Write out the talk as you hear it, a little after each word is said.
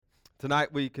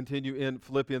Tonight we continue in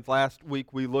Philippians. Last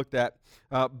week we looked at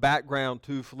background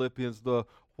to Philippians, the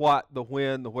what, the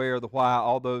when, the where, the why,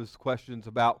 all those questions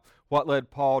about what led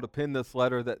Paul to pen this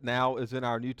letter that now is in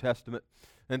our New Testament.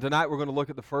 And tonight we're going to look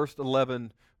at the first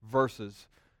 11 verses.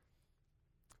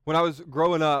 When I was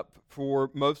growing up,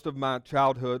 for most of my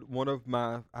childhood,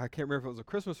 I can't remember if it was a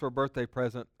Christmas or a birthday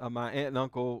present, my aunt and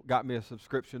uncle got me a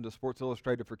subscription to Sports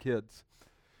Illustrated for Kids.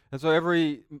 And so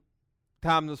every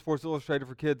time the Sports Illustrated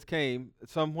for Kids came,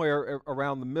 somewhere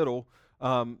around the middle,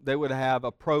 they would have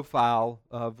a profile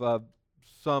of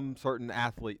some certain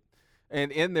athlete.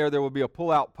 And in there would be a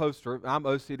pull-out poster. I'm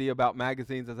OCD about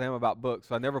magazines as I am about books,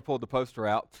 so I never pulled the poster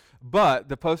out. But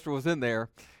the poster was in there.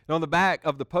 And on the back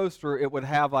of the poster, it would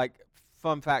have like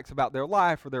fun facts about their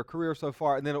life or their career so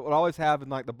far. And then it would always have in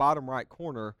like the bottom right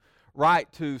corner,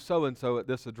 write to so-and-so at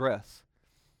this address.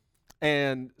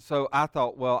 And so I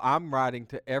thought, well, I'm writing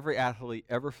to every athlete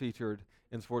ever featured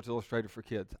in Sports Illustrated for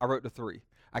Kids. I wrote to 3.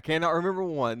 I cannot remember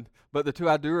one, but the 2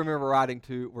 I do remember writing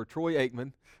to were Troy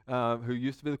Aikman, who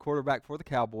used to be the quarterback for the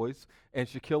Cowboys, and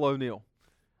Shaquille O'Neal.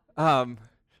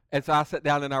 And so I sat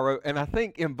down and I wrote, and I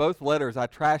think in both letters I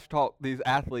trash talked these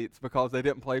athletes because they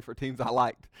didn't play for teams I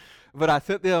liked. But I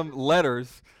sent them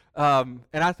letters, and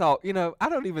I thought, I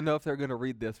don't even know if they're going to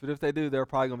read this, but if they do, they're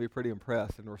probably going to be pretty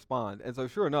impressed and respond. And so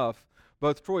sure enough,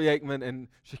 both Troy Aikman and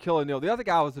Shaquille O'Neal, the other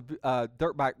guy was a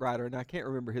dirt bike rider, and I can't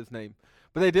remember his name,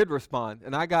 but they did respond.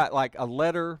 And I got like a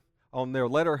letter on their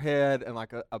letterhead and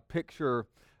like a picture.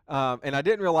 And I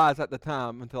didn't realize at the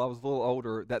time, until I was a little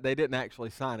older, that they didn't actually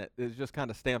sign it. It was just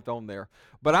kind of stamped on there.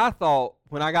 But I thought,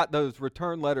 when I got those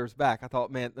return letters back, I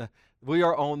thought, man, we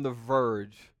are on the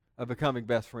verge of becoming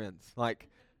best friends. Like,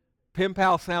 pen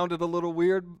pal sounded a little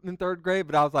weird in 3rd grade,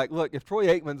 but I was like, look, if Troy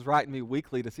Aikman's writing me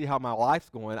weekly to see how my life's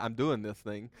going, I'm doing this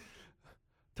thing.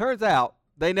 Turns out,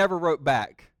 they never wrote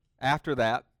back after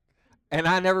that. And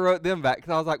I never wrote them back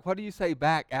because I was like, what do you say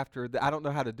back after I don't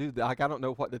know how to do that. Like, I don't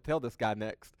know what to tell this guy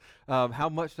next. How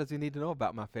much does he need to know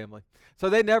about my family? So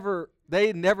they never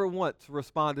once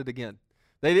responded again.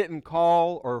 They didn't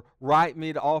call or write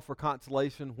me to offer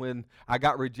consolation when I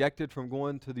got rejected from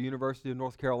going to the University of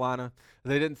North Carolina.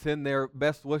 They didn't send their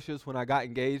best wishes when I got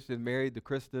engaged and married to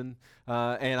Kristen.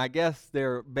 And I guess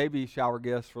their baby shower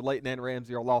gifts for late Nan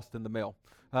Ramsey are lost in the mail.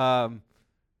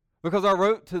 Because I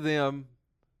wrote to them,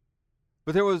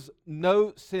 but there was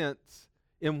no sense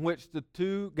in which the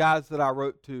 2 guys that I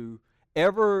wrote to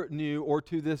ever knew or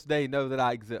to this day know that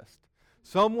I exist.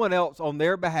 Someone else on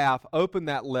their behalf opened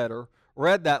that letter,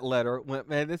 read that letter, went,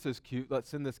 man, this is cute,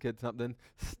 let's send this kid something,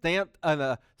 stamped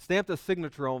a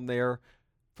signature on there,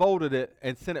 folded it,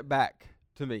 and sent it back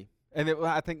to me. And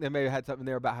I think they may have had something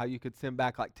there about how you could send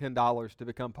back like $10 to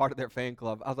become part of their fan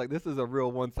club. I was like, this is a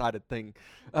real one-sided thing.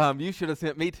 You should have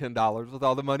sent me $10 with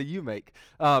all the money you make.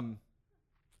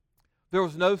 There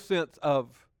was no sense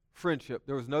of friendship.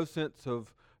 There was no sense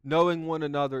of knowing one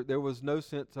another. There was no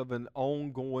sense of an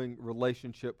ongoing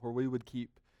relationship where we would keep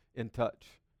in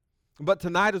touch. But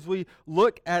tonight, as we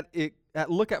look at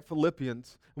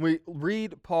Philippians, and we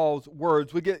read Paul's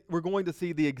words, we're going to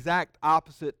see the exact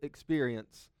opposite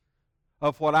experience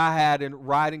of what I had in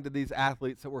writing to these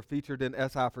athletes that were featured in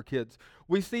SI for Kids.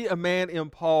 We see a man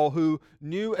in Paul who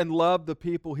knew and loved the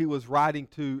people he was writing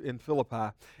to in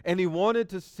Philippi, and he wanted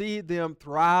to see them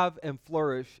thrive and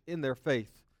flourish in their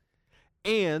faith.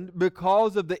 And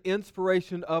because of the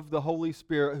inspiration of the Holy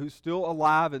Spirit, who's still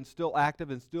alive and still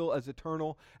active and still as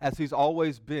eternal as he's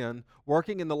always been,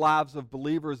 working in the lives of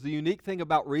believers, the unique thing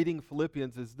about reading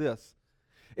Philippians is this.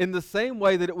 In the same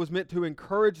way that it was meant to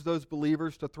encourage those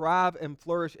believers to thrive and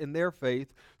flourish in their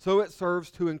faith, so it serves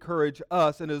to encourage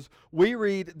us. And as we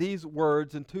read these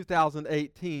words in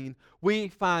 2018, we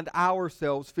find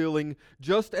ourselves feeling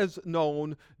just as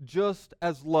known, just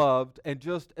as loved, and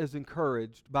just as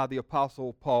encouraged by the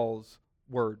Apostle Paul's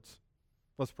words.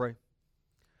 Let's pray.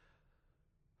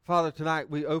 Father, tonight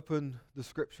we open the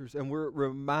Scriptures and we're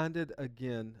reminded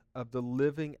again of the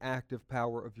living, active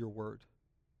power of your Word.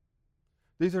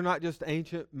 These are not just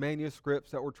ancient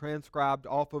manuscripts that were transcribed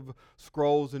off of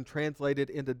scrolls and translated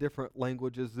into different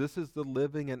languages. This is the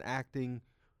living and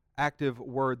active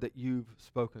word that you've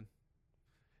spoken.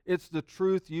 It's the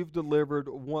truth you've delivered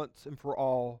once and for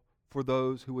all for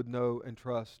those who would know and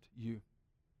trust you.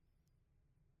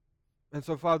 And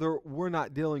so, Father, we're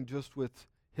not dealing just with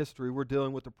history. We're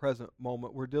dealing with the present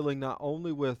moment. We're dealing not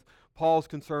only with Paul's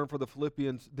concern for the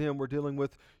Philippians then, we're dealing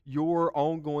with your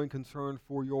ongoing concern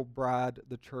for your bride,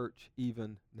 the church,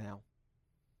 even now.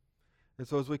 And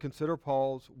so as we consider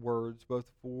Paul's words, both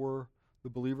for the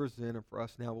believers then and for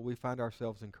us now, will we find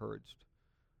ourselves encouraged?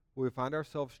 Will we find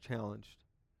ourselves challenged?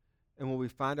 And will we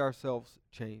find ourselves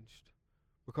changed?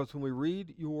 Because when we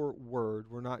read your word,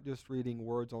 we're not just reading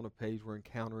words on a page, we're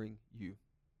encountering you.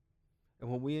 And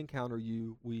when we encounter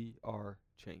you, we are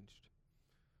changed.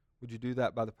 Would you do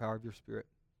that by the power of your Spirit?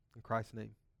 In Christ's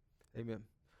name, amen.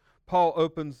 Paul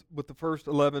opens with the first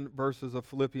 11 verses of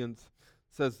Philippians,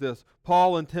 says this,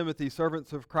 Paul and Timothy,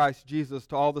 servants of Christ Jesus,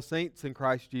 to all the saints in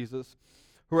Christ Jesus,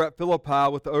 who are at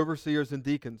Philippi with the overseers and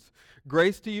deacons.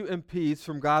 Grace to you and peace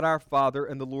from God our Father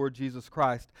and the Lord Jesus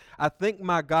Christ. I thank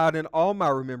my God in all my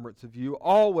remembrance of you,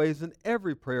 always in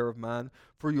every prayer of mine,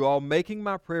 for you all, making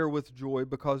my prayer with joy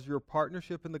because of your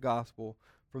partnership in the gospel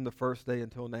from the first day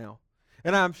until now.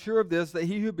 And I am sure of this, that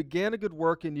he who began a good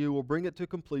work in you will bring it to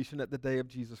completion at the day of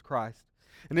Jesus Christ.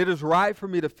 And it is right for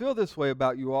me to feel this way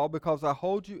about you all, because I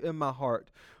hold you in my heart.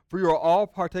 For you are all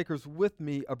partakers with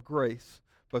me of grace,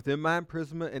 both in my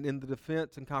imprisonment and in the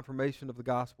defense and confirmation of the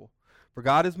gospel. For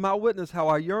God is my witness how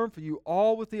I yearn for you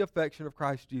all with the affection of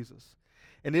Christ Jesus.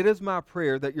 And it is my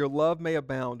prayer that your love may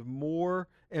abound more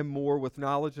and more with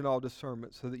knowledge and all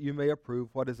discernment, so that you may approve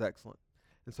what is excellent,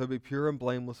 and so be pure and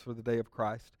blameless for the day of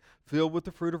Christ, filled with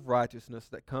the fruit of righteousness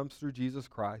that comes through Jesus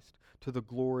Christ, to the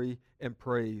glory and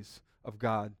praise of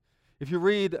God. If you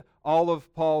read all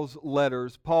of Paul's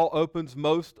letters, Paul opens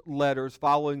most letters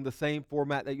following the same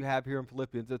format that you have here in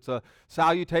Philippians. It's a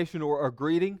salutation or a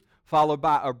greeting, followed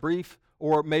by a brief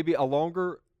or maybe a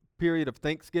longer period of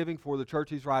thanksgiving for the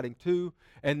church he's writing to,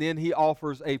 and then he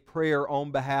offers a prayer on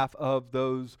behalf of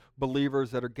those believers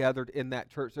that are gathered in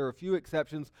that church. There are a few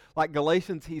exceptions. Like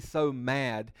Galatians, he's so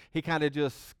mad, he kind of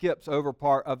just skips over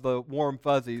part of the warm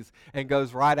fuzzies and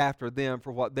goes right after them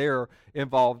for what they're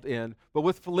involved in. But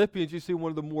with Philippians, you see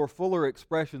one of the more fuller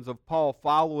expressions of Paul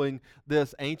following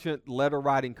this ancient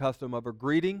letter-writing custom of a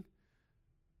greeting,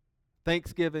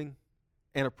 thanksgiving,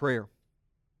 and a prayer.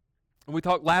 And we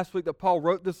talked last week that Paul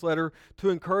wrote this letter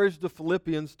to encourage the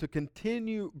Philippians to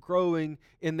continue growing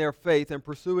in their faith and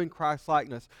pursuing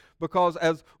Christ-likeness. Because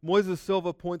as Moises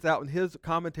Silva points out in his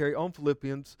commentary on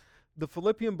Philippians, the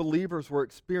Philippian believers were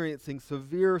experiencing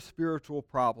severe spiritual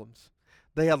problems.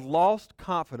 They had lost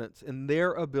confidence in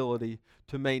their ability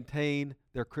to maintain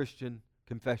their Christian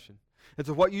confession. And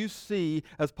so what you see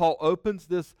as Paul opens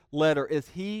this letter is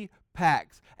he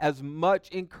packs as much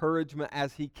encouragement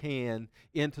as he can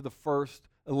into the first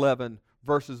 11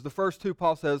 verses. The first two,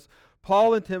 Paul says,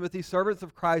 Paul and Timothy, servants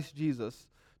of Christ Jesus,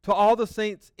 to all the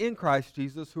saints in Christ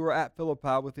Jesus who are at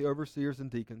Philippi with the overseers and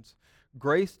deacons,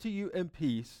 grace to you and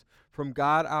peace from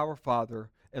God our Father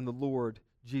and the Lord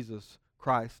Jesus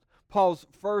Christ. Paul's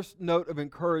first note of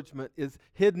encouragement is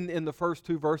hidden in the first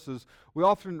two verses. We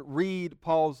often read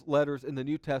Paul's letters in the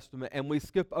New Testament and we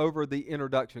skip over the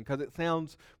introduction because it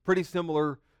sounds pretty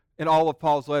similar in all of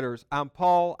Paul's letters. I'm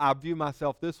Paul, I view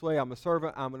myself this way, I'm a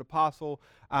servant, I'm an apostle,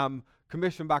 I'm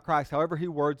commissioned by Christ, however he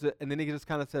words it, and then he just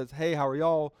kind of says, hey, how are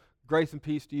y'all? Grace and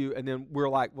peace to you, and then we're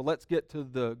like, well, let's get to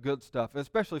the good stuff,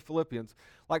 especially Philippians.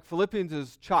 Like Philippians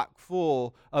is chock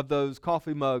full of those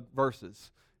coffee mug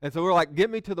verses. And so we're like,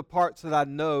 get me to the parts that I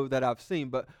know that I've seen.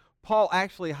 But Paul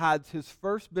actually hides his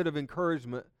first bit of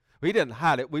encouragement. Well, he didn't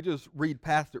hide it. We just read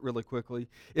past it really quickly.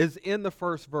 Is in the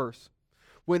first verse.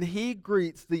 When he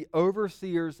greets the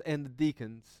overseers and the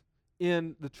deacons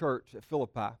in the church at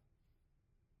Philippi.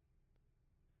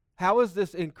 How is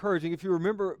this encouraging? If you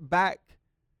remember back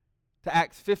to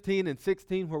Acts 15 and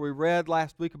 16 where we read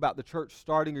last week about the church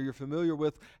starting, or you're familiar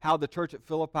with how the church at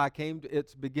Philippi came to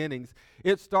its beginnings.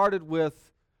 It started with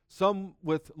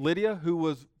Lydia, who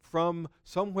was from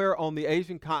somewhere on the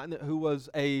Asian continent, who was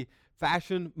a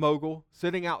fashion mogul,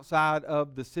 sitting outside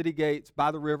of the city gates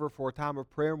by the river for a time of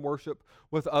prayer and worship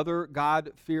with other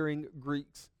God-fearing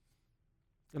Greeks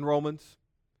and Romans.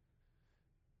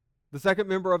 The second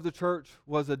member of the church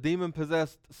was a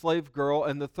demon-possessed slave girl,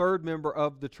 and the third member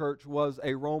of the church was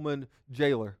a Roman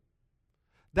jailer.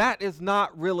 That is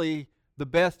not really the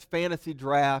best fantasy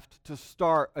draft to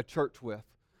start a church with.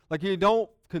 Like, you don't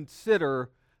consider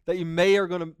that you're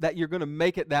going to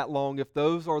make it that long if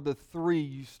those are the three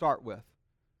you start with.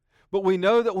 But we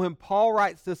know that when Paul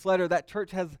writes this letter, that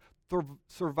church has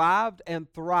survived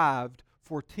and thrived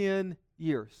for 10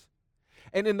 years.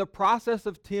 And in the process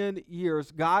of 10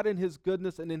 years, God in his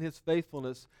goodness and in his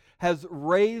faithfulness has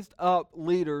raised up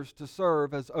leaders to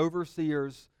serve as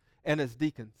overseers and as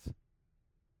deacons.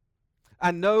 I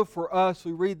know for us,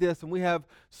 we read this and we have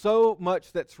so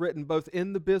much that's written both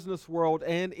in the business world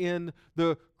and in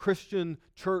the Christian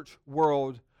church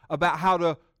world about how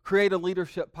to create a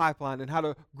leadership pipeline and how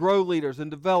to grow leaders and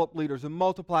develop leaders and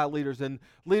multiply leaders and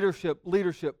leadership.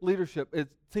 It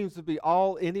seems to be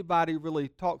all anybody really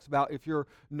talks about if you're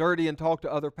nerdy and talk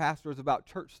to other pastors about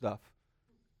church stuff.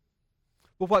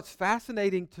 But what's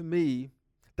fascinating to me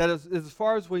that as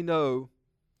far as we know,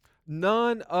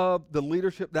 none of the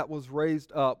leadership that was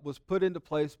raised up was put into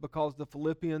place because the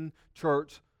Philippian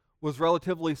church was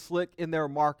relatively slick in their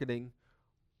marketing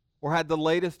or had the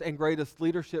latest and greatest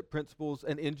leadership principles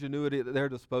and ingenuity at their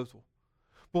disposal.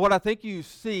 But what I think you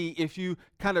see, if you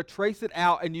kind of trace it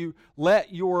out and you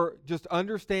let your just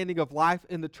understanding of life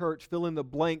in the church fill in the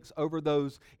blanks over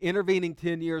those intervening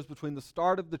 10 years between the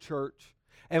start of the church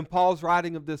and Paul's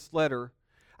writing of this letter,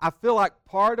 I feel like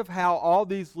part of how all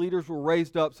these leaders were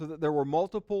raised up so that there were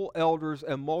multiple elders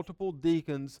and multiple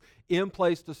deacons in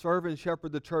place to serve and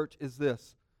shepherd the church is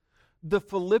this. The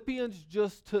Philippians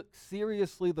just took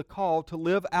seriously the call to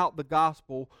live out the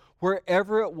gospel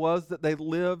wherever it was that they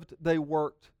lived, they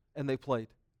worked, and they played.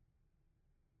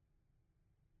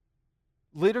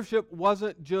 Leadership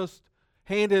wasn't just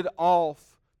handed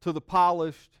off to the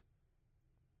polished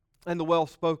and the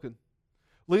well-spoken.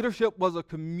 Leadership was a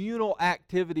communal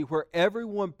activity where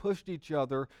everyone pushed each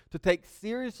other to take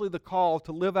seriously the call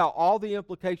to live out all the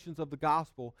implications of the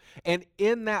gospel. And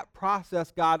in that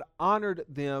process, God honored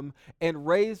them and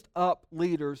raised up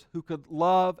leaders who could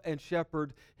love and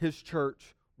shepherd His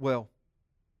church well.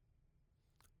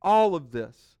 All of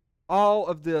this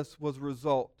was a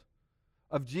result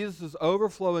of Jesus'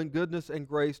 overflowing goodness and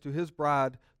grace to His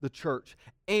bride, the church.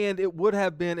 And it would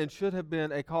have been and should have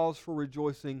been a cause for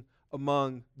rejoicing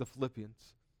among the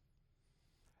Philippians.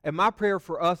 And my prayer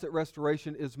for us at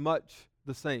Restoration is much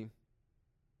the same.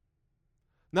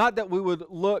 Not that we would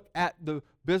look at the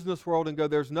business world and go,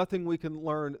 there's nothing we can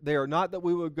learn there. Not that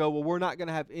we would go, well, we're not going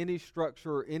to have any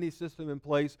structure or any system in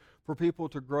place for people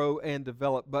to grow and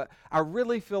develop. But I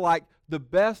really feel like the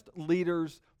best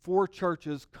leaders for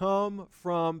churches come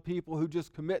from people who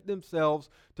just commit themselves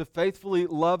to faithfully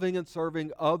loving and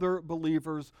serving other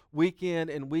believers week in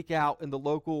and week out in the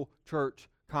local church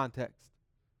context.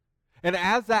 And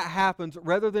as that happens,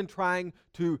 rather than trying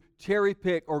to cherry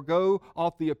pick or go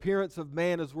off the appearance of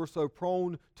man as we're so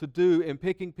prone to do in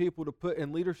picking people to put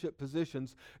in leadership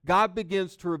positions, God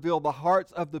begins to reveal the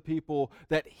hearts of the people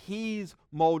that He's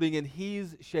molding and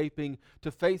He's shaping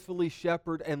to faithfully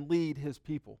shepherd and lead His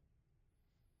people.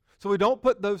 So we don't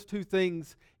put those two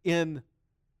things at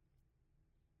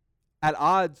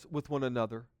odds with one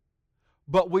another.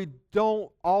 But we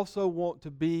don't also want to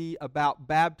be about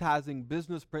baptizing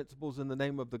business principles in the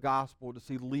name of the gospel to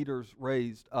see leaders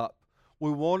raised up. We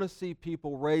want to see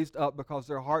people raised up because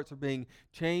their hearts are being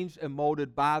changed and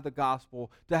molded by the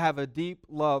gospel to have a deep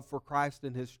love for Christ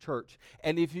and His church.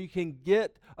 And if you can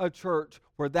get a church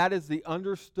where that is the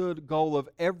understood goal of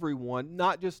everyone,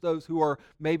 not just those who are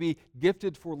maybe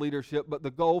gifted for leadership, but the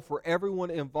goal for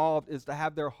everyone involved is to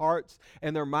have their hearts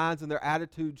and their minds and their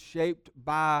attitudes shaped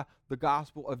by the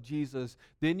gospel of Jesus,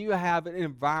 then you have an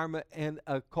environment and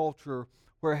a culture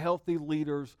where healthy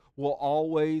leaders will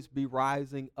always be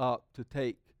rising up to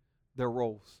take their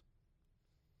roles.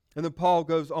 And then Paul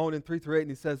goes on in 3-8 and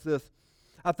he says this,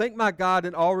 I thank my God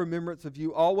in all remembrance of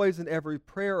you, always in every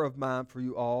prayer of mine for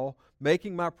you all,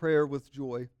 making my prayer with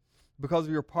joy, because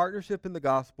of your partnership in the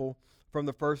gospel from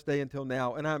the first day until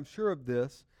now. And I am sure of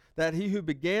this, that He who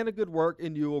began a good work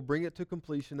in you will bring it to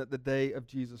completion at the day of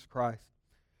Jesus Christ.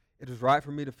 It is right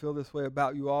for me to feel this way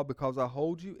about you all, because I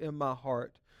hold you in my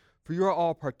heart. For you are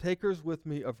all partakers with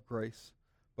me of grace,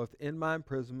 both in my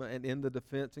imprisonment and in the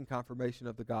defense and confirmation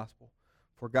of the gospel.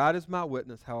 For God is my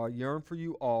witness, how I yearn for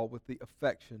you all with the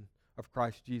affection of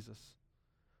Christ Jesus.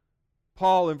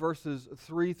 Paul, in verses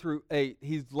 3-8,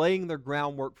 he's laying the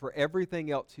groundwork for everything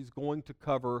else he's going to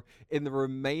cover in the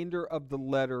remainder of the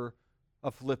letter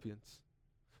of Philippians.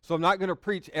 So I'm not going to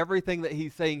preach everything that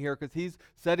he's saying here because he's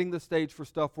setting the stage for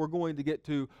stuff we're going to get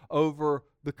to over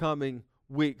the coming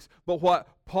weeks. But what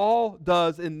Paul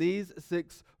does in these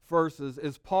 6 verses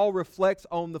is Paul reflects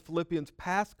on the Philippians'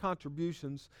 past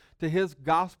contributions to his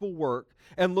gospel work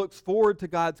and looks forward to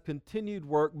God's continued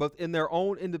work both in their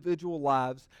own individual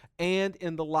lives and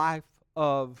in the life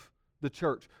of the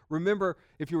church. Remember,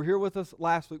 if you were here with us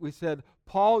last week, we said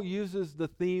Paul uses the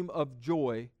theme of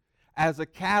joy as a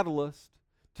catalyst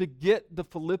to get the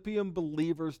Philippian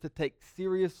believers to take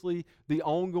seriously the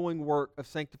ongoing work of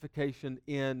sanctification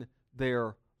in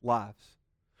their lives.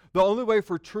 The only way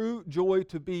for true joy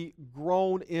to be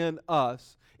grown in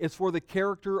us is for the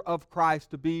character of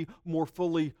Christ to be more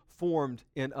fully formed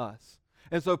in us.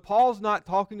 And so Paul's not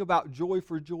talking about joy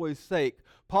for joy's sake.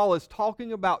 Paul is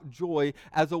talking about joy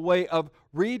as a way of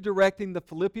redirecting the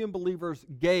Philippian believers'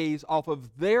 gaze off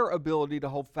of their ability to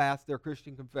hold fast their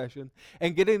Christian confession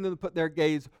and getting them to put their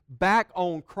gaze back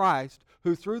on Christ,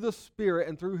 who through the Spirit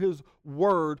and through His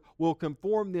Word will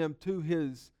conform them to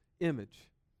His image.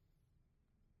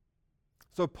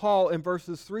 So Paul, in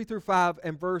verses 3 through 5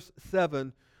 and verse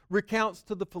 7, recounts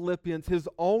to the Philippians his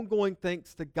ongoing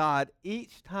thanks to God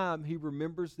each time he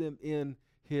remembers them in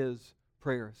his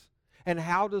prayers. And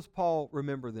how does Paul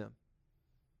remember them?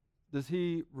 Does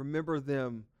he remember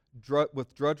them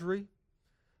with drudgery?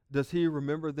 Does he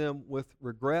remember them with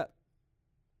regret?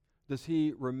 Does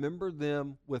he remember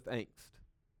them with angst?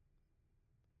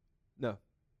 No.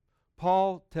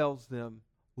 Paul tells them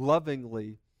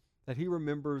lovingly that he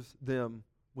remembers them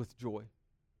with joy.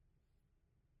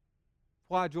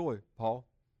 Why joy, Paul?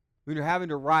 When you're having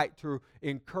to write to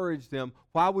encourage them,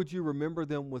 why would you remember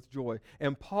them with joy?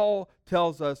 And Paul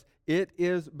tells us it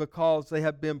is because they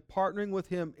have been partnering with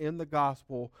him in the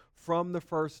gospel from the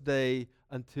first day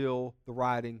until the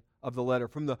writing of the letter.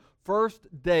 From the first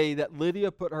day that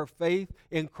Lydia put her faith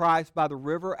in Christ by the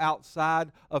river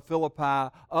outside of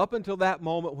Philippi, up until that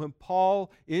moment when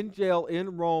Paul, in jail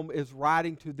in Rome, is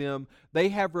writing to them, they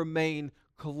have remained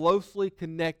closely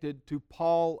connected to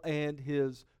Paul and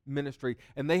his ministry.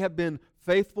 And they have been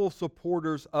faithful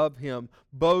supporters of him,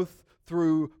 both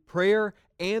through prayer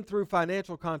and through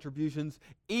financial contributions,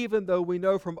 even though we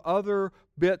know from other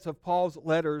bits of Paul's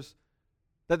letters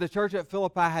that the church at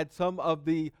Philippi had some of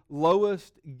the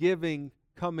lowest giving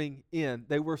coming in.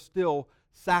 They were still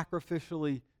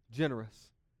sacrificially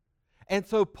generous. And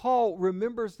so Paul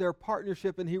remembers their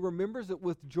partnership, and he remembers it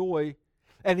with joy,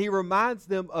 and he reminds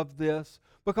them of this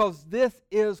because this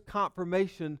is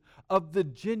confirmation of the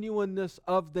genuineness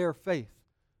of their faith.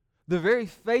 The very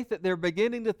faith that they're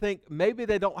beginning to think maybe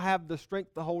they don't have the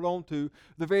strength to hold on to,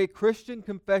 the very Christian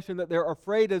confession that they're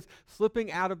afraid is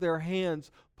slipping out of their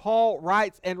hands, Paul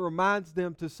writes and reminds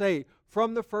them to say,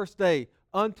 from the first day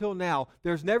until now,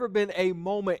 there's never been a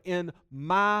moment in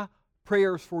my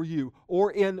prayers for you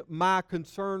or in my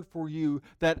concern for you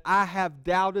that I have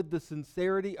doubted the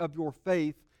sincerity of your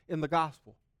faith in the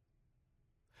gospel.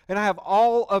 And I have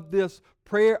all of this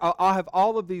prayer, I have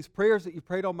all of these prayers that you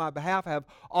prayed on my behalf. I have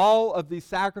all of these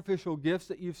sacrificial gifts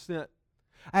that you've sent.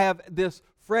 I have this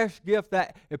fresh gift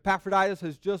that Epaphroditus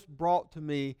has just brought to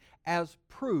me as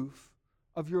proof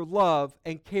of your love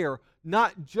and care,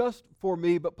 not just for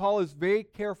me, but Paul is very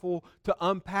careful to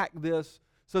unpack this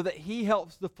so that he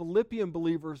helps the Philippian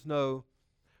believers know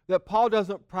that Paul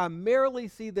doesn't primarily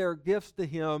see their gifts to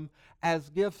him as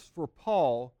gifts for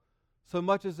Paul, so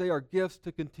much as they are gifts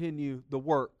to continue the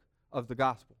work of the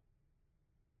gospel.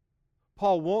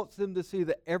 Paul wants them to see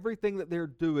that everything that they're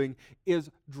doing is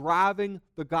driving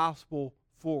the gospel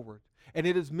forward, and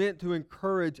it is meant to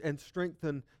encourage and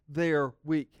strengthen their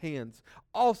weak hands.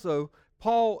 Also,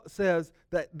 Paul says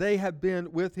that they have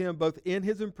been with him both in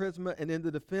his imprisonment and in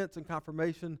the defense and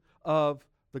confirmation of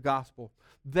the gospel.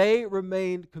 They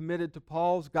remained committed to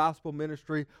Paul's gospel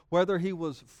ministry, whether he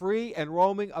was free and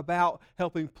roaming about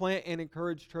helping plant and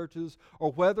encourage churches,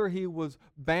 or whether he was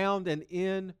bound and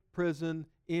in prison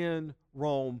in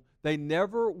Rome. They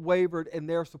never wavered in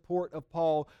their support of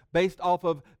Paul based off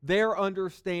of their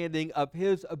understanding of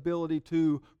his ability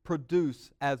to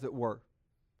produce, as it were.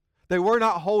 They were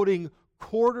not holding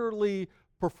quarterly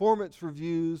performance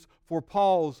reviews for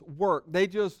Paul's work. They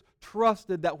just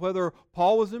trusted that whether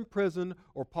Paul was in prison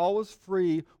or Paul was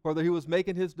free, whether he was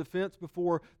making his defense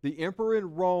before the emperor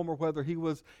in Rome or whether he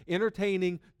was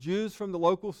entertaining Jews from the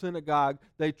local synagogue,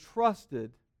 they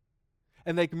trusted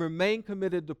and they can remain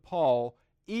committed to Paul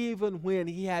even when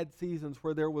he had seasons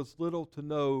where there was little to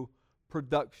no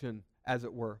production, as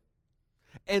it were.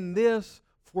 And this,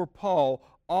 for Paul,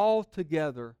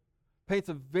 altogether paints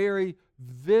a very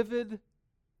vivid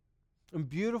and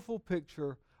beautiful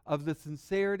picture of the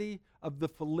sincerity of the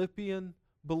Philippian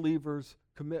believers'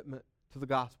 commitment to the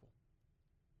gospel.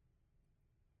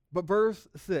 But verse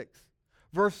 6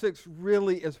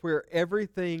 really is where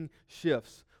everything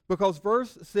shifts, because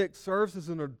verse 6 serves as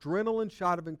an adrenaline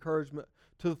shot of encouragement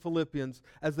to the Philippians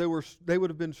as they would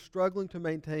have been struggling to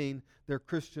maintain their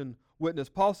Christian witness.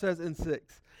 Paul says in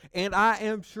 6, "And I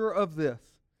am sure of this,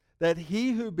 that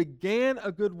he who began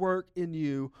a good work in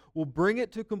you will bring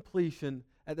it to completion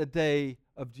at the day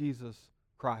of Jesus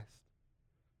Christ."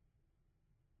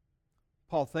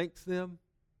 Paul thanks them,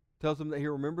 tells them that he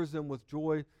remembers them with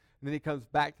joy, and then he comes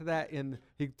back to that in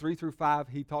 3 through 5.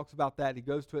 He talks about that. He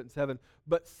goes to it in 7.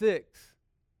 But 6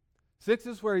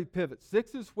 is where he pivots.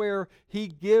 6 is where he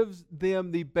gives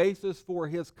them the basis for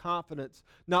his confidence,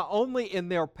 not only in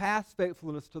their past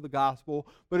faithfulness to the gospel,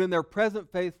 but in their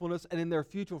present faithfulness and in their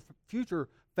future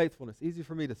faithfulness. Easy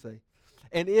for me to say.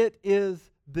 And it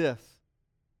is this.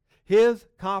 His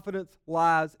confidence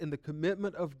lies in the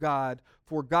commitment of God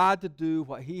for God to do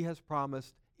what he has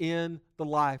promised in the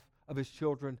life of his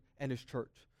children and his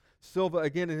church. Silva,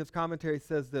 again in his commentary,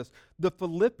 says this: the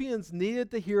Philippians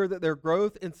needed to hear that their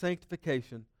growth in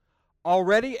sanctification,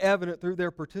 already evident through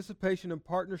their participation and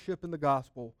partnership in the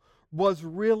gospel, was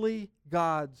really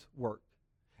God's work,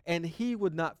 and He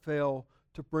would not fail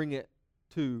to bring it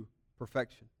to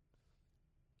perfection.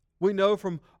 We know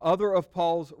from other of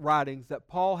Paul's writings that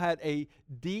Paul had a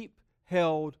deeply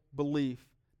held belief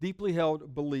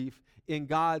in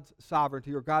God's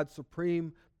sovereignty, or God's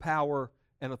supreme power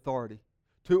and authority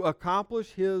to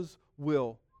accomplish His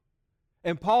will.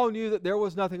 And Paul knew that there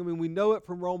was nothing, we know it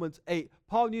from Romans 8.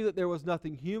 Paul knew that there was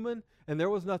nothing human and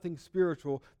there was nothing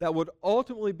spiritual that would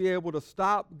ultimately be able to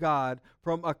stop God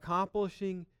from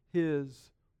accomplishing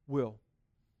His will.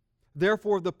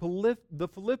 Therefore, the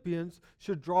Philippians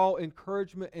should draw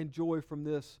encouragement and joy from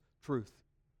this truth,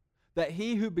 that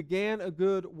He who began a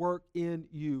good work in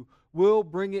you will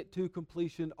bring it to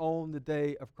completion on the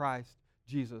day of Christ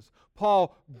Jesus.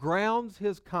 Paul grounds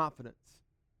his confidence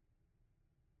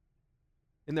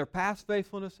in their past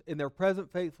faithfulness, in their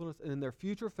present faithfulness, and in their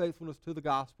future faithfulness to the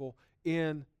gospel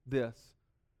in this: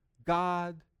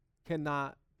 God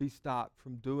cannot be stopped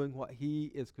from doing what He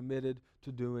is committed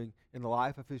to doing in the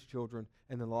life of His children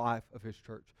and in the life of His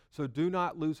church. So do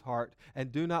not lose heart,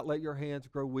 and do not let your hands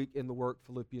grow weak in the work,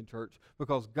 Philippian church,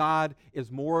 because God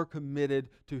is more committed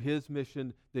to His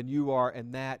mission than you are,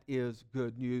 and that is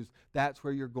good news. That's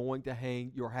where you're going to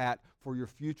hang your hat for your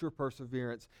future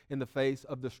perseverance in the face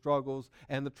of the struggles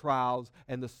and the trials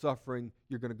and the suffering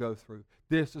you're going to go through.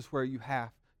 This is where you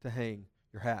have to hang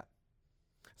your hat.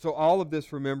 So all of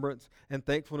this remembrance and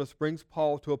thankfulness brings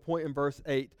Paul to a point in verse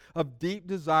 8 of deep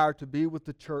desire to be with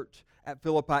the church at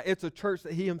Philippi. It's a church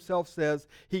that he himself says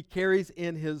he carries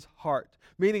in his heart,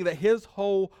 meaning that his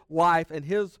whole life and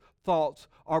his thoughts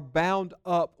are bound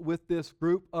up with this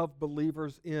group of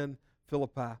believers in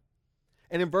Philippi.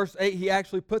 And in verse 8, he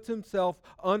actually puts himself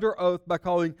under oath by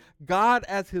calling God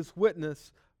as his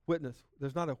witness.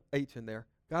 There's not an H in there.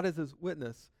 God as his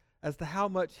witness as to how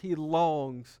much he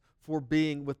longs for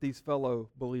being with these fellow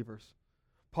believers.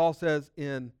 Paul says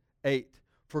in 8,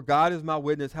 "For God is my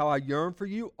witness, how I yearn for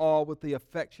you all with the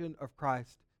affection of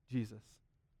Christ Jesus."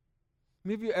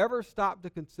 Have you ever stopped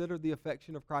to consider the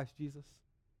affection of Christ Jesus?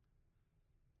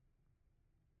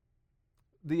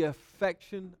 The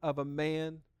affection of a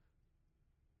man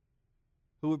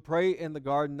who would pray in the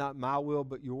garden, "Not my will,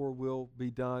 but your will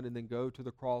be done," and then go to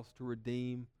the cross to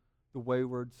redeem the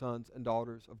wayward sons and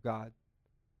daughters of God.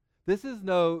 This is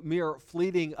no mere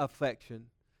fleeting affection.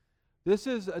 This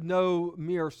is no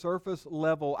mere surface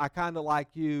level, I kind of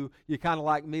like you kind of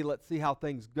like me, let's see how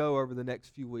things go over the next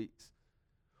few weeks.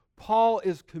 Paul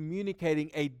is communicating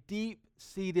a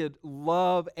deep-seated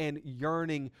love and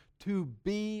yearning to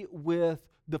be with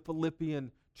the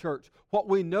Philippian church. What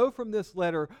we know from this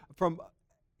letter,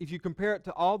 if you compare it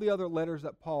to all the other letters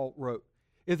that Paul wrote,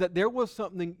 is that there was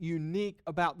something unique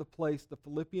about the place the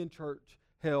Philippian church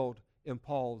held in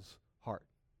Paul's heart.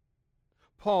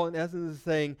 Paul, in essence, is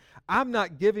saying, I'm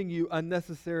not giving you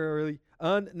unnecessary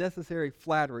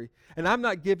flattery, and I'm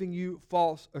not giving you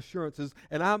false assurances,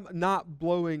 and I'm not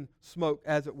blowing smoke,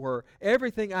 as it were.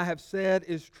 Everything I have said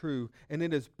is true, and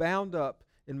it is bound up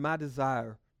in my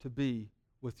desire to be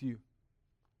with you.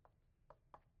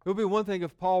 It would be one thing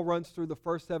if Paul runs through the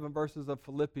first 7 verses of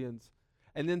Philippians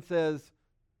and then says,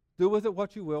 do with it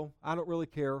what you will. I don't really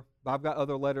care. But I've got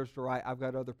other letters to write. I've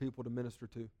got other people to minister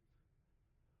to.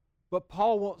 But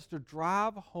Paul wants to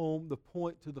drive home the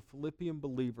point to the Philippian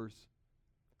believers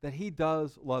that he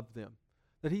does love them,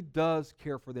 that he does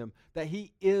care for them, that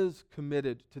he is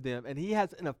committed to them, and he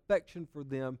has an affection for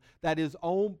them that is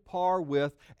on par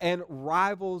with and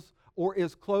rivals or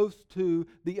is close to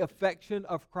the affection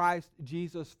of Christ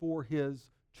Jesus for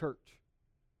His church.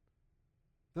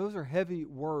 Those are heavy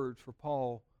words for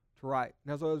Paul to write.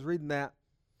 And as I was reading that,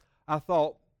 I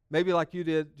thought, maybe like you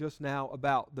did just now,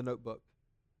 about the notebook.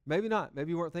 Maybe not.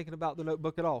 Maybe you weren't thinking about the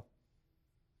notebook at all.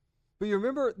 But you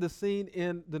remember the scene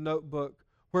in the notebook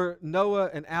where Noah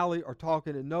and Allie are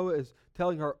talking, and Noah is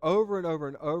telling her over and over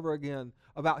and over again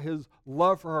about his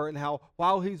love for her, and how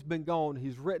while he's been gone,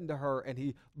 he's written to her, and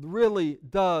he really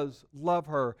does love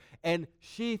her. And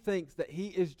she thinks that he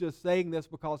is just saying this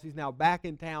because he's now back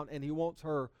in town and he wants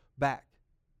her back.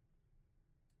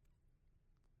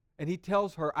 And he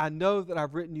tells her, I know that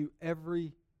I've written you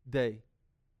every day.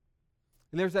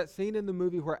 And there's that scene in the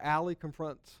movie where Allie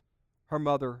confronts her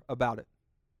mother about it.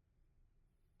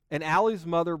 And Allie's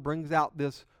mother brings out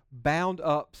this bound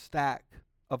up stack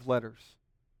of letters.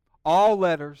 All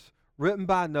letters written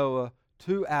by Noah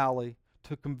to Allie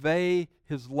to convey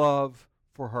his love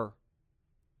for her.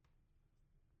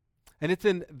 And it's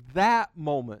in that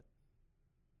moment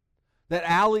that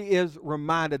Allie is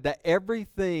reminded that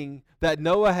everything that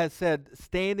Noah has said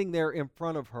standing there in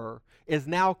front of her is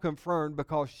now confirmed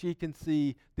because she can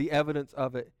see the evidence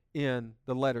of it in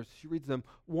the letters. She reads them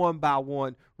one by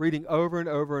one, reading over and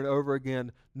over and over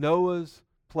again Noah's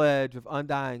pledge of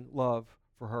undying love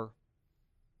for her.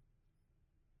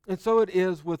 And so it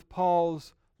is with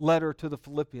Paul's letter to the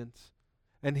Philippians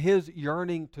and his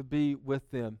yearning to be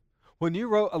with them. When you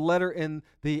wrote a letter in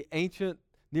the ancient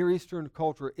Near Eastern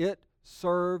culture, it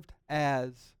served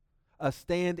as a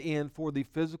stand-in for the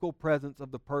physical presence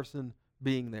of the person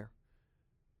being there.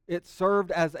 It served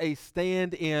as a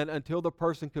stand-in until the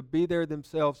person could be there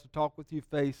themselves to talk with you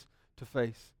face to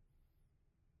face.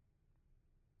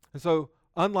 And so,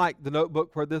 unlike the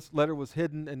notebook where this letter was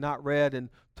hidden and not read and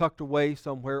tucked away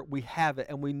somewhere, we have it,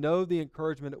 and we know the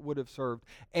encouragement it would have served.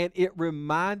 And it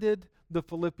reminded the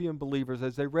Philippian believers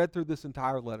as they read through this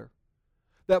entire letter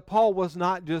that Paul was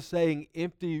not just saying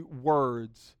empty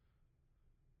words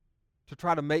to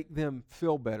try to make them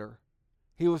feel better.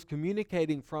 He was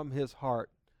communicating from his heart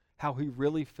how he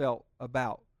really felt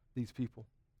about these people.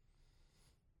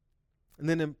 And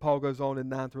then Paul goes on in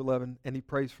 9 through 11, and he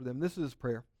prays for them. This is his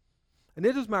prayer. And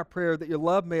it is my prayer that your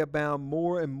love may abound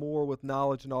more and more with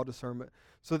knowledge and all discernment,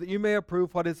 so that you may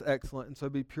approve what is excellent, and so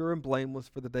be pure and blameless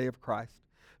for the day of Christ,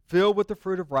 filled with the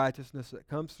fruit of righteousness that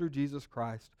comes through Jesus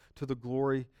Christ to the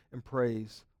glory and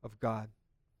praise of God.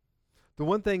 The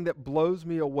one thing that blows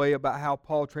me away about how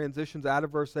Paul transitions out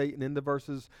of verse 8 and into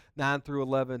verses 9 through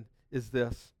 11 is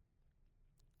this.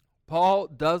 Paul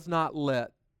does not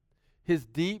let his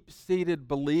deep-seated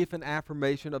belief and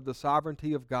affirmation of the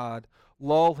sovereignty of God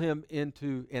lull him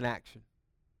into inaction.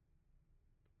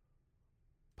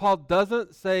 Paul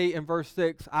doesn't say in verse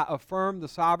 6, I affirm the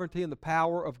sovereignty and the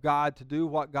power of God to do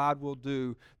what God will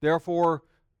do. Therefore,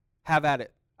 have at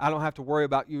it. I don't have to worry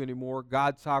about you anymore.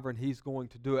 God's sovereign. He's going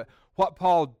to do it. What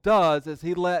Paul does is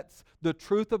he lets the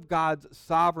truth of God's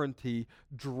sovereignty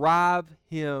drive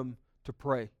him to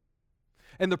pray.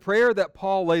 And the prayer that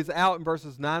Paul lays out in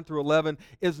verses 9 through 11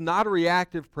 is not a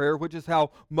reactive prayer, which is how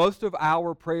most of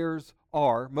our prayers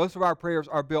are. Most of our prayers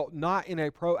are built not in a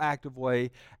proactive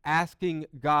way, asking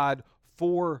God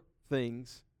for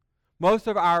things. Most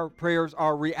of our prayers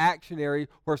are reactionary,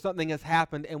 where something has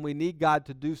happened and we need God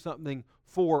to do something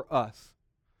for us.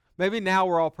 Maybe now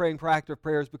we're all praying proactive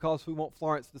prayers because we want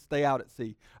Florence to stay out at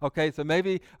sea. Okay, so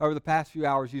maybe over the past few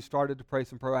hours you started to pray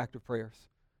some proactive prayers.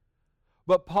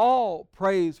 But Paul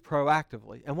prays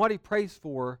proactively. And what he prays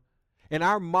for, in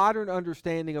our modern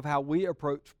understanding of how we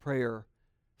approach prayer,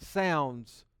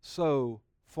 sounds so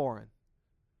foreign.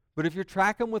 But if you're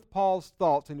tracking with Paul's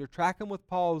thoughts and you're tracking with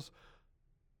Paul's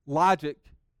logic,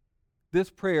 this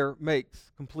prayer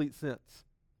makes complete sense.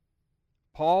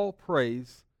 Paul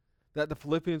prays that the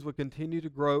Philippians would continue to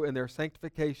grow in their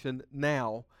sanctification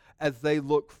now as they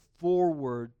look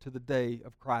forward to the day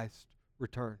of Christ's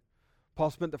return. Paul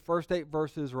spent the first 8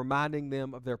 verses reminding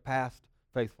them of their past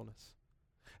faithfulness.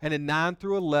 And in 9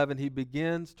 through 11, he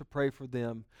begins to pray for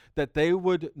them that they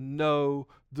would know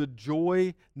the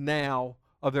joy now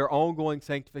of their ongoing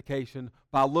sanctification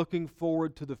by looking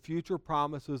forward to the future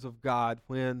promises of God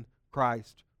when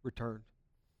Christ returned.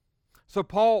 So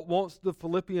Paul wants the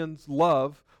Philippians'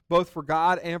 love, both for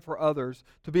God and for others,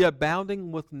 to be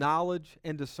abounding with knowledge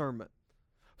and discernment,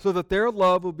 so that their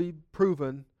love will be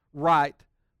proven right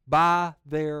by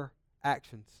their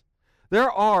actions.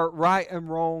 There are right and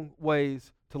wrong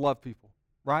ways to love people,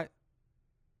 right?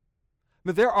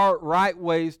 But there are right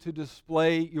ways to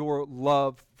display your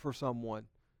love for someone.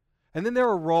 And then there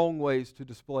are wrong ways to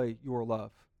display your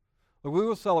love. Like, we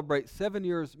will celebrate 7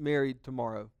 years married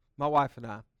tomorrow, my wife and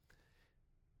I.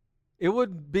 It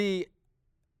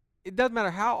doesn't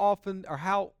matter how often or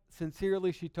how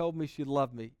sincerely she told me she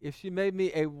loved me. If she made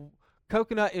me a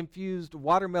coconut-infused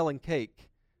watermelon cake,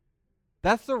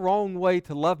 that's the wrong way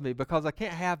to love me because I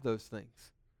can't have those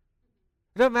things.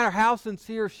 It doesn't matter how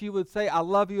sincere she would say, I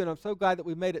love you and I'm so glad that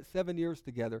we made it 7 years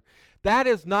together. That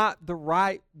is not the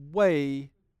right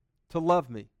way to love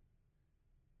me.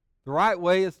 The right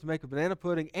way is to make a banana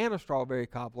pudding and a strawberry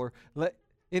cobbler.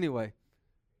 Anyway,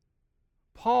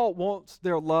 Paul wants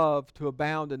their love to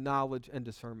abound in knowledge and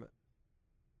discernment.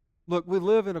 Look, we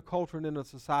live in a culture and in a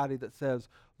society that says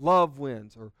love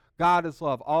wins or God is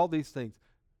love, all these things.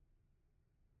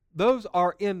 Those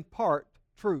are in part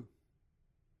true.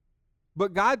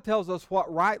 But God tells us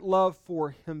what right love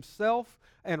for himself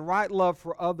and right love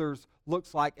for others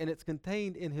looks like, and it's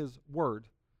contained in his word.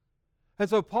 And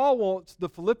so Paul wants the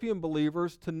Philippian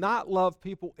believers to not love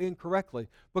people incorrectly.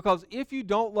 Because if you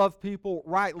don't love people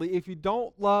rightly, if you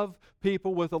don't love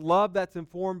people with a love that's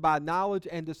informed by knowledge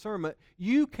and discernment,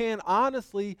 you can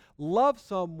honestly love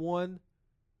someone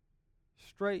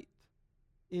straight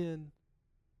into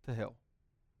hell.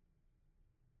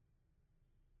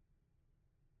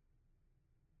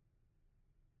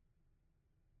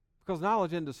 Because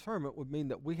knowledge and discernment would mean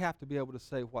that we have to be able to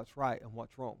say what's right and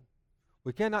what's wrong.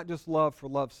 We cannot just love for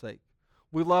love's sake.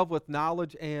 We love with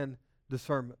knowledge and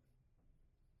discernment.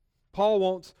 Paul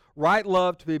wants right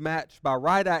love to be matched by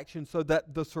right action so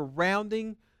that their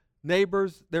surrounding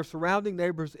neighbors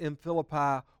in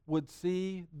Philippi would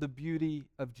see the beauty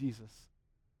of Jesus.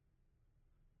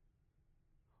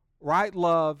 Right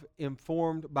love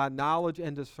informed by knowledge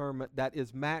and discernment that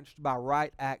is matched by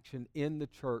right action in the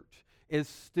church is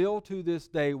still to this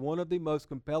day one of the most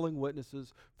compelling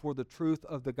witnesses for the truth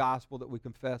of the gospel that we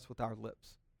confess with our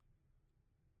lips.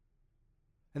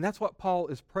 And that's what Paul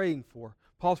is praying for.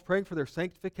 Paul's praying for their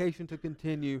sanctification to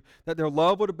continue, that their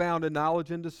love would abound in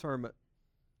knowledge and discernment.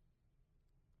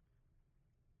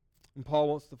 And Paul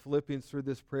wants the Philippians through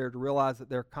this prayer to realize that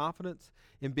their confidence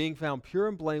in being found pure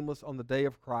and blameless on the day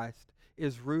of Christ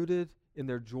is rooted in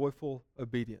their joyful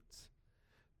obedience.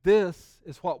 This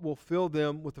is what will fill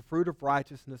them with the fruit of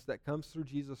righteousness that comes through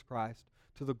Jesus Christ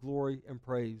to the glory and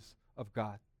praise of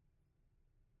God.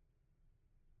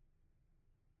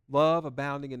 Love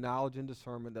abounding in knowledge and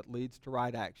discernment that leads to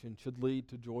right action should lead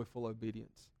to joyful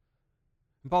obedience.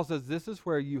 And Paul says this is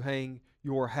where you hang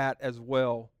your hat as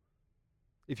well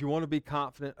if you want to be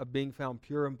confident of being found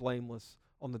pure and blameless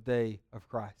on the day of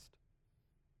Christ.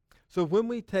 So when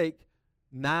we take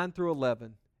 9 through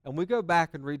 11 and we go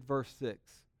back and read verse 6,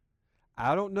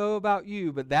 I don't know about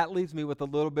you, but that leaves me with a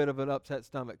little bit of an upset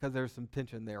stomach because there's some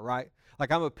tension there, right?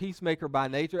 Like I'm a peacemaker by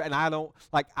nature, and I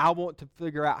want to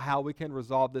figure out how we can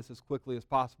resolve this as quickly as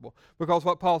possible. Because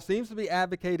what Paul seems to be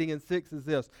advocating in 6 is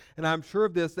this, and I'm sure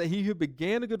of this, that he who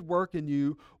began a good work in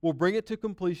you will bring it to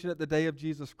completion at the day of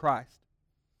Jesus Christ.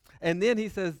 And then he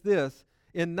says this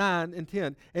in 9 and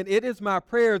 10, and it is my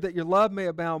prayer that your love may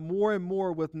abound more and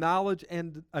more with knowledge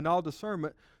and all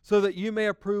discernment, so that you may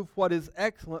approve what is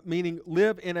excellent, meaning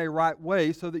live in a right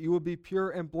way, so that you will be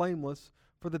pure and blameless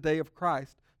for the day of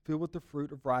Christ, filled with the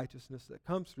fruit of righteousness that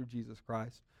comes through Jesus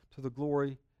Christ, to the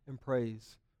glory and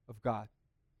praise of God.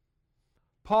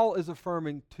 Paul is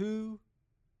affirming 2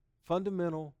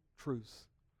 fundamental truths,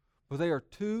 but they are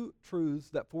 2 truths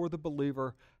that for the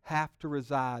believer have to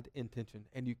reside in tension,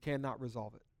 and you cannot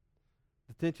resolve it.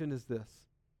 The tension is this: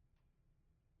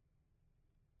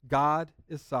 God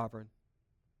is sovereign,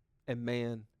 and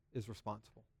man is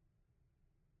responsible.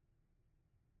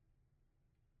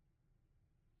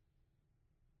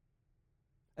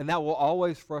 And that will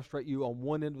always frustrate you on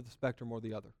one end of the spectrum or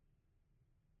the other.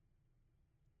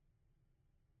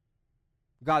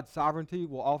 God's sovereignty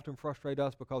will often frustrate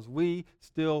us because we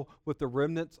still, with the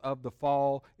remnants of the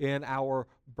fall in our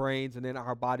brains and in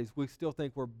our bodies, we still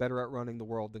think we're better at running the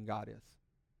world than God is.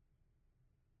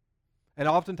 And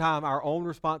oftentimes our own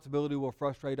responsibility will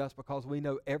frustrate us because we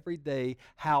know every day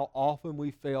how often we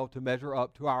fail to measure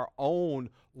up to our own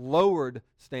lowered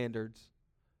standards,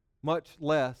 much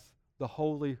less the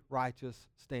holy, righteous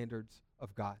standards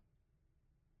of God.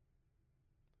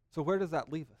 So where does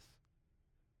that leave us?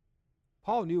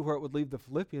 Paul knew where it would leave the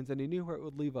Philippians, and he knew where it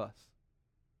would leave us.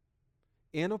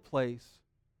 In a place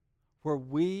where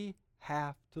we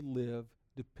have to live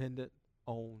dependent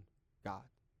on God.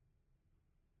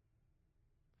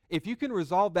 If you can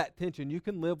resolve that tension, you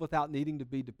can live without needing to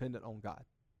be dependent on God.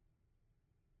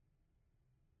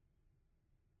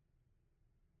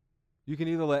 You can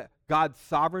either let God's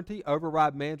sovereignty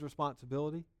override man's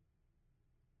responsibility,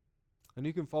 and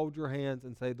you can fold your hands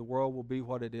and say the world will be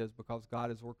what it is because God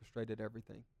has orchestrated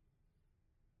everything.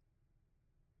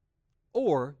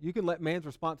 Or you can let man's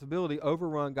responsibility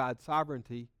overrun God's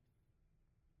sovereignty,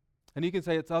 and you can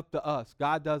say it's up to us.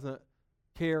 God doesn't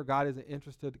care. God isn't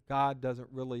interested. God doesn't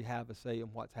really have a say in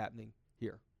what's happening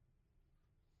here.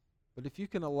 But if you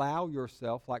can allow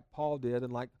yourself, like Paul did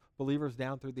and like believers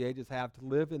down through the ages have, to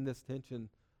live in this tension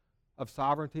of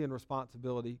sovereignty and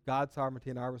responsibility, God's sovereignty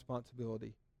and our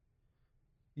responsibility,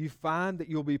 you find that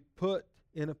you'll be put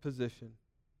in a position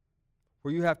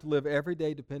where you have to live every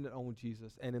day dependent on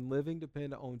Jesus. And in living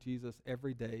dependent on Jesus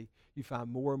every day, you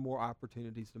find more and more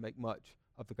opportunities to make much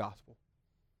of the gospel.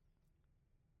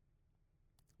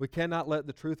 We cannot let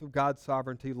the truth of God's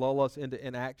sovereignty lull us into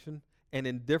inaction and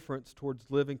indifference towards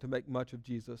living to make much of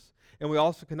Jesus. And we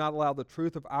also cannot allow the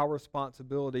truth of our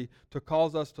responsibility to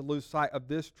cause us to lose sight of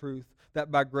this truth, that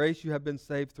by grace you have been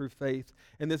saved through faith.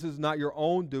 And this is not your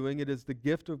own doing, it is the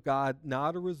gift of God,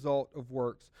 not a result of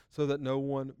works, so that no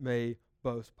one may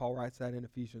boast. Paul writes that in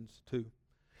Ephesians 2.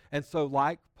 And so,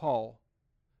 like Paul,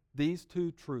 these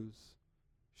two truths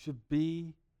should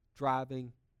be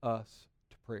driving us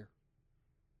to prayer.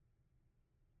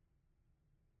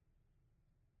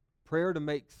 Prayer to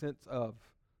make sense of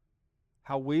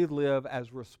how we live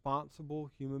as responsible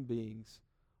human beings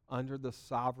under the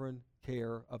sovereign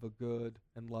care of a good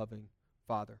and loving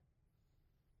Father.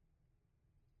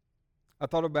 I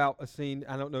thought about a scene,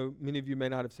 I don't know, many of you may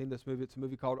not have seen this movie. It's a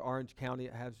movie called Orange County.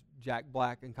 It has Jack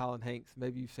Black and Colin Hanks.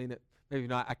 Maybe you've seen it, maybe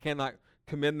not. I cannot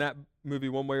commend that movie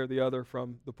one way or the other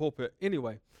from the pulpit.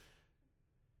 Anyway,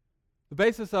 the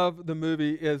basis of the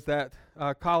movie is that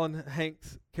Colin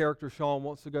Hanks' character, Sean,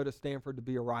 wants to go to Stanford to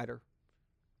be a writer.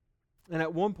 And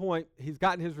at one point, he's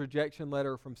gotten his rejection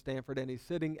letter from Stanford, and he's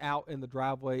sitting out in the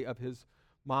driveway of his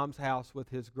mom's house with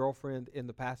his girlfriend in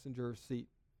the passenger seat.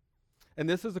 And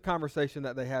this is a conversation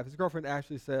that they have. His girlfriend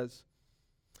Ashley says,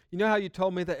 "You know how you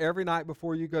told me that every night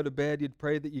before you go to bed, you'd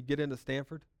pray that you get into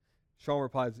Stanford?" Sean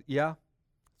replies, "Yeah."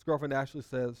 His girlfriend Ashley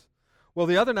says, "Well,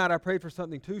 the other night I prayed for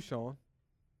something too, Sean."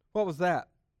 "What was that?"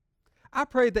 "I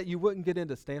prayed that you wouldn't get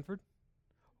into Stanford."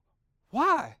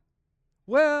 "Why?"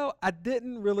 "Well, I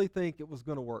didn't really think it was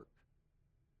going to work."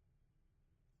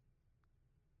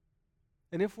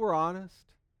 And if we're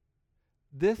honest,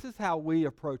 this is how we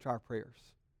approach our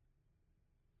prayers.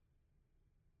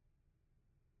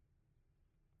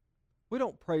 We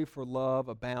don't pray for love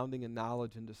abounding in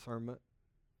knowledge and discernment.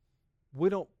 We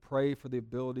don't pray for the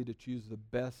ability to choose the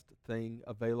best thing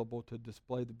available to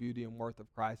display the beauty and worth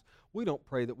of Christ. We don't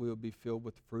pray that we will be filled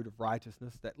with the fruit of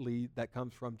righteousness that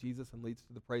comes from Jesus and leads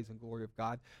to the praise and glory of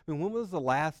God. I mean, when was the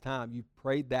last time you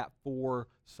prayed that for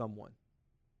someone?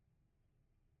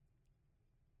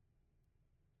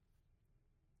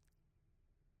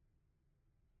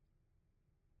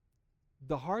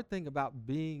 The hard thing about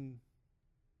being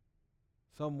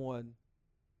someone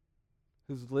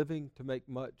who's living to make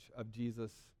much of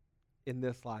Jesus in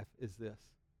this life is this.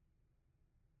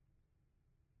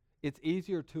 It's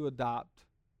easier to adopt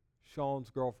Sean's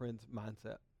girlfriend's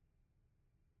mindset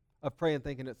of praying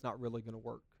thinking it's not really going to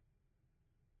work,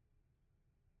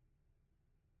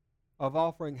 of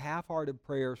offering half-hearted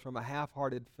prayers from a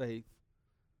half-hearted faith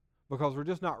because we're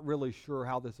just not really sure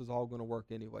how this is all going to work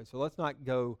anyway. So let's not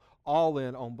go all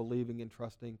in on believing and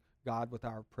trusting God with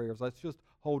our prayers. Let's just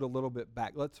hold a little bit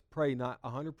back. Let's pray not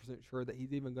 100% sure that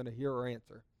he's even going to hear or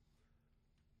answer.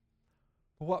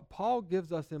 But what Paul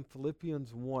gives us in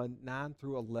Philippians 1, 9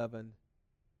 through 11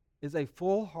 is a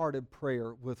full-hearted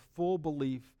prayer with full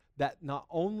belief that not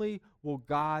only will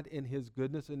God in his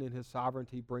goodness and in his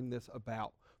sovereignty bring this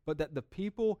about, but that the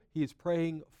people he is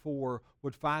praying for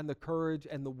would find the courage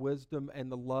and the wisdom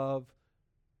and the love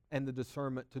and the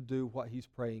discernment to do what he's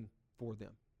praying for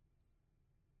them.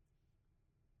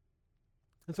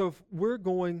 And so if we're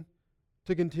going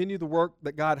to continue the work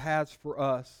that God has for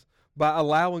us by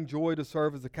allowing joy to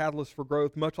serve as a catalyst for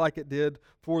growth, much like it did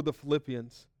for the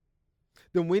Philippians,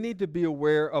 then we need to be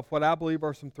aware of what I believe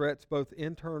are some threats, both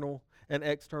internal and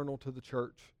external to the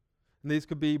church. And these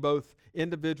could be both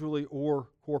individually or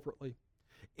corporately.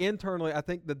 Internally, I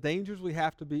think the dangers we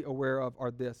have to be aware of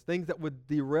are this: things that would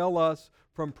derail us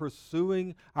from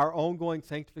pursuing our ongoing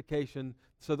sanctification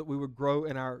so that we would grow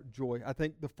in our joy. I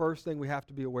think the first thing we have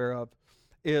to be aware of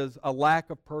is a lack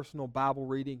of personal Bible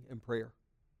reading and prayer.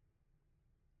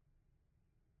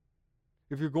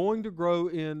 If you're going to grow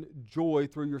in joy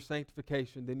through your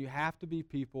sanctification, then you have to be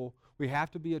people, we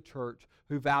have to be a church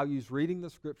who values reading the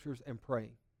Scriptures and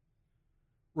praying.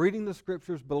 Reading the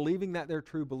Scriptures, believing that they're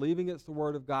true, believing it's the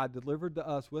Word of God delivered to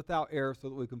us without error so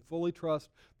that we can fully trust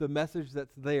the message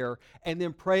that's there, and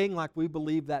then praying like we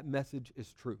believe that message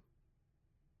is true.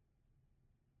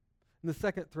 And the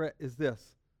second threat is this: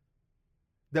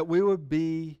 that we would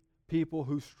be people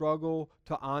who struggle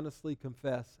to honestly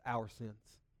confess our sins.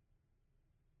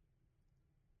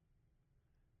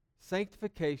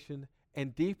 Sanctification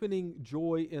and deepening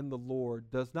joy in the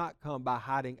Lord does not come by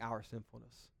hiding our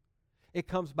sinfulness. It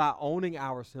comes by owning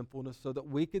our sinfulness so that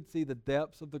we could see the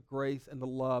depths of the grace and the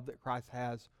love that Christ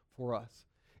has for us.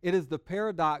 It is the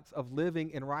paradox of living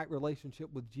in right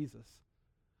relationship with Jesus.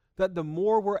 that the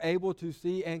more we're able to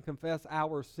see and confess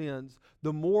our sins,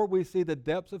 the more we see the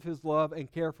depths of His love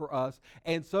and care for us.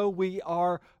 And so we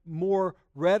are more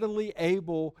readily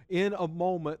able in a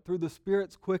moment through the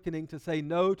Spirit's quickening to say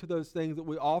no to those things that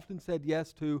we often said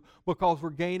yes to, because we're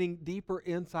gaining deeper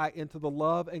insight into the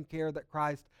love and care that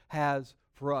Christ has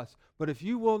for us. But if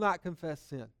you will not confess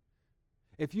sin,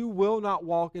 if you will not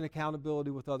walk in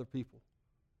accountability with other people,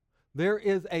 there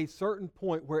is a certain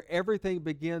point where everything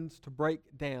begins to break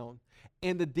down,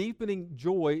 and the deepening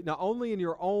joy, not only in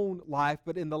your own life,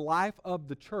 but in the life of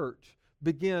the church,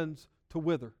 begins to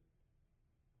wither.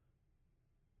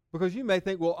 Because you may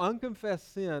think, well,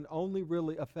 unconfessed sin only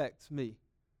really affects me.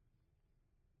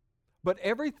 But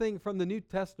everything from the New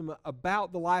Testament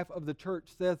about the life of the church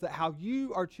says that how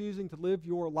you are choosing to live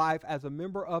your life as a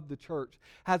member of the church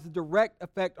has a direct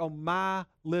effect on my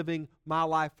living my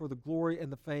life for the glory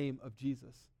and the fame of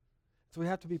Jesus. So we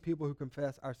have to be people who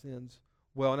confess our sins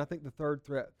well. And I think the third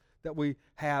threat that we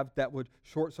have that would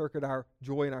short circuit our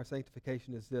joy and our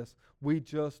sanctification is this: we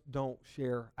just don't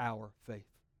share our faith.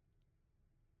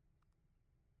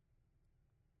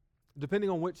 Depending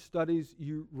on which studies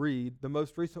you read, the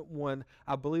most recent one,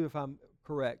 I believe if I'm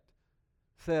correct,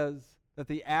 says that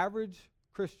the average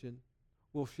Christian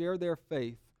will share their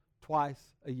faith twice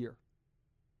a year.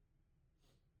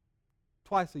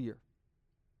 Twice a year.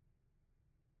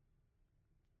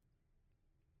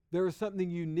 There is something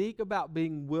unique about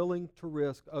being willing to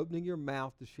risk opening your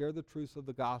mouth to share the truths of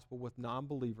the gospel with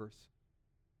non-believers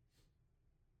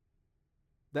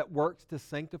that works to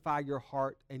sanctify your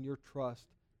heart and your trust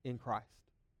in Christ.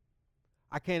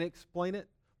 I can't explain it,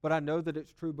 but I know that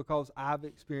it's true because I've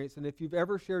experienced. And if you've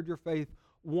ever shared your faith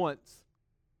once,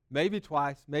 maybe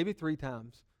twice, maybe 3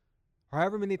 times, or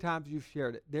however many times you've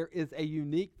shared it, there is a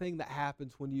unique thing that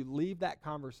happens when you leave that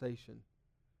conversation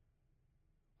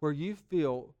where you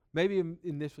feel, maybe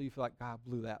initially you feel like, God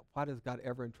blew that. Why does God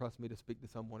ever entrust me to speak to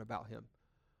someone about Him?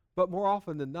 But more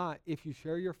often than not, if you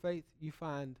share your faith, you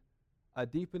find a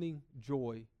deepening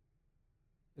joy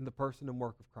in the person and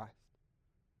work of Christ.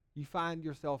 You find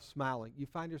yourself smiling. You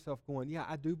find yourself going, yeah,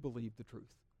 I do believe the truth.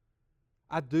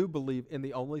 I do believe in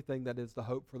the only thing that is the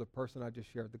hope for the person I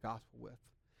just shared the gospel with.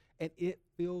 And it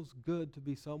feels good to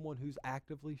be someone who's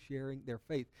actively sharing their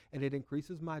faith. And it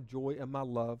increases my joy and my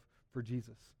love for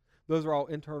Jesus. Those are all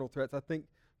internal threats. I think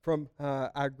I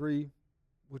agree,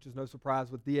 which is no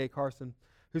surprise, with D.A. Carson,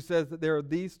 who says that there are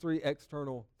these 3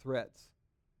 external threats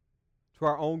to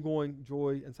our ongoing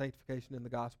joy and sanctification in the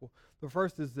gospel. The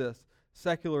first is this: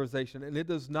 secularization. And it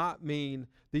does not mean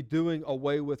the doing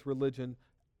away with religion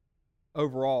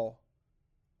overall.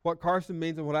 What Carson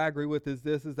means, and what I agree with, is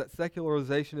this: is that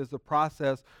secularization is the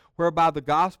process whereby the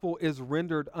gospel is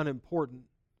rendered unimportant.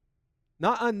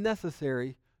 Not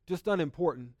unnecessary, just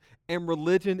unimportant. And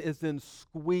religion is then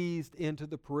squeezed into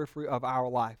the periphery of our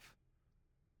life.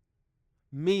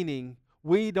 Meaning,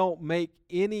 we don't make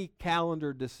any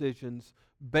calendar decisions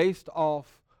based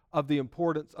off of the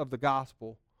importance of the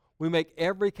gospel. We make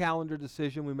every calendar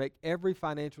decision, we make every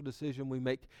financial decision, we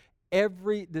make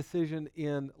every decision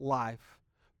in life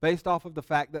based off of the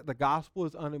fact that the gospel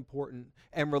is unimportant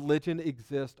and religion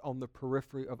exists on the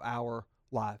periphery of our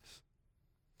lives.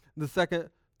 The second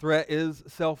threat is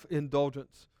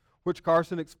self-indulgence, which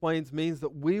Carson explains means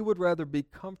that we would rather be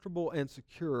comfortable and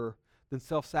secure than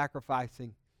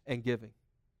self-sacrificing and giving,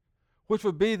 which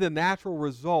would be the natural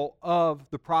result of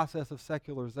the process of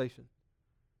secularization.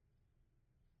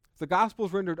 If the gospel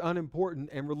is rendered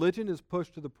unimportant and religion is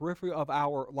pushed to the periphery of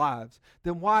our lives,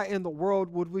 then why in the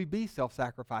world would we be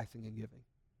self-sacrificing and giving?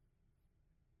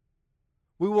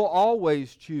 We will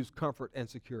always choose comfort and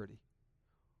security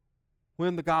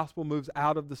when the gospel moves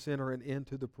out of the center and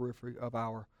into the periphery of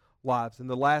our lives. And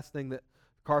the last thing that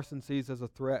Carson sees as a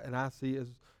threat, and I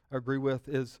agree with,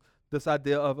 is this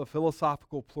idea of a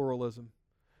philosophical pluralism,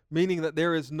 meaning that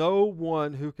there is no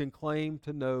one who can claim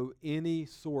to know any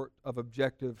sort of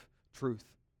objective truth.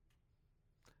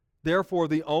 Therefore,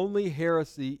 the only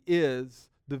heresy is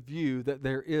the view that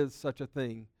there is such a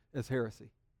thing as heresy.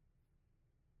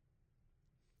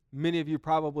 Many of you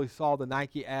probably saw the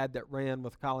Nike ad that ran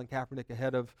with Colin Kaepernick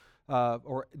ahead of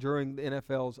or during the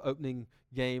NFL's opening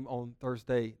game on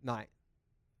Thursday night.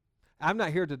 I'm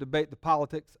not here to debate the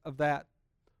politics of that,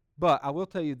 but I will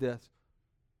tell you this.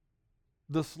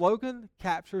 The slogan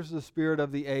captures the spirit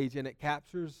of the age, and it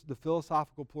captures the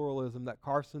philosophical pluralism that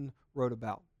Carson wrote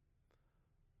about.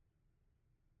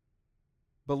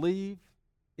 Believe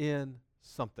in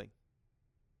something.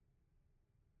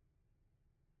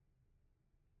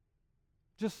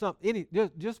 Just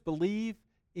believe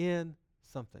in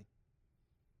something.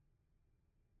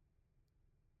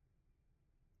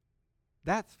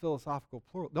 That's philosophical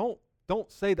plural.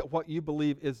 Don't say that what you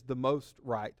believe is the most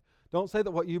right. Don't say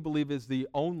that what you believe is the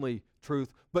only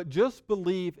truth, but just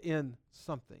believe in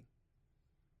something.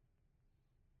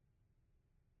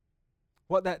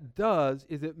 What that does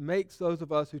is it makes those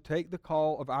of us who take the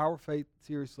call of our faith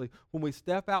seriously, when we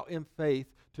step out in faith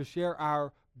to share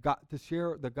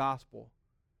the gospel,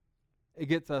 it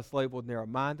gets us labeled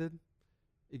narrow-minded,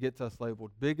 it gets us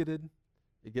labeled bigoted,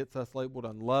 it gets us labeled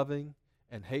unloving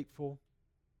and hateful.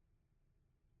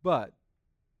 But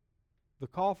the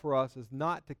call for us is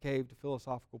not to cave to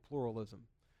philosophical pluralism.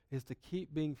 It's to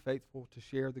keep being faithful to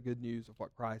share the good news of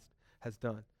what Christ has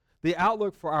done. The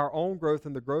outlook for our own growth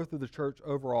and the growth of the church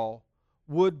overall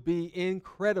would be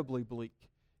incredibly bleak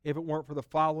if it weren't for the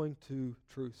following two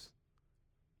truths.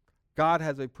 God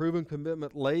has a proven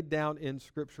commitment laid down in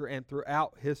Scripture and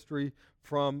throughout history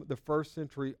from the first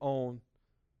century on.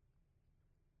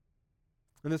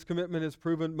 And this commitment is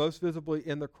proven most visibly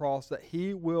in the cross, that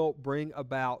He will bring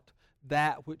about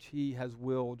that which He has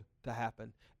willed to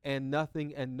happen, and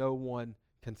nothing and no one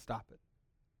can stop it.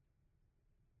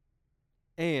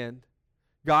 And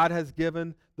God has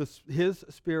given His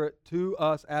Spirit to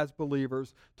us as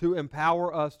believers to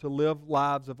empower us to live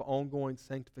lives of ongoing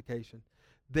sanctification.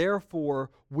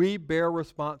 Therefore, we bear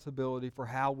responsibility for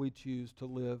how we choose to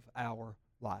live our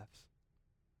lives.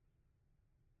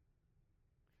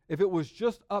 If it was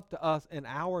just up to us and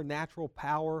our natural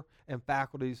power and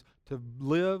faculties to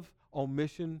live on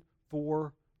mission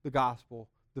for the gospel,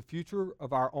 the future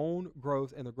of our own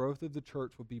growth and the growth of the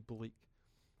church would be bleak.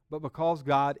 But because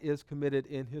God is committed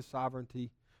in His sovereignty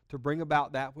to bring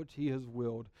about that which He has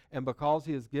willed, and because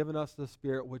He has given us the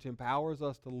Spirit which empowers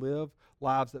us to live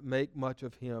lives that make much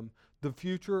of Him, the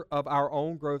future of our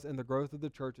own growth and the growth of the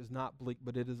church is not bleak,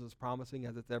 but it is as promising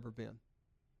as it's ever been.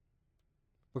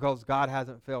 Because God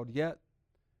hasn't failed yet,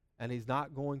 and He's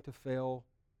not going to fail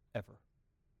ever.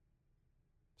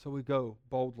 So we go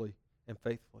boldly and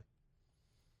faithfully.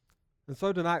 And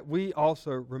so tonight we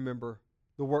also remember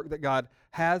the work that God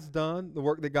has done, the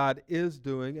work that God is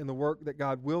doing, and the work that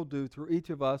God will do through each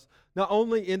of us, not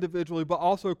only individually, but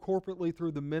also corporately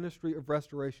through the ministry of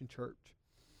Restoration Church.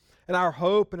 And our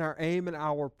hope and our aim and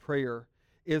our prayer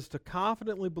is to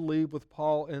confidently believe with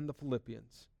Paul in the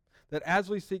Philippians, that as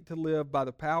we seek to live by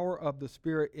the power of the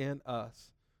Spirit in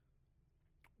us,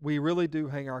 we really do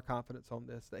hang our confidence on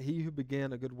this, that He who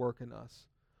began a good work in us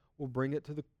will bring it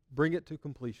to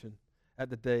completion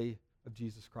at the day of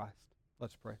Jesus Christ.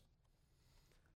 Let's pray.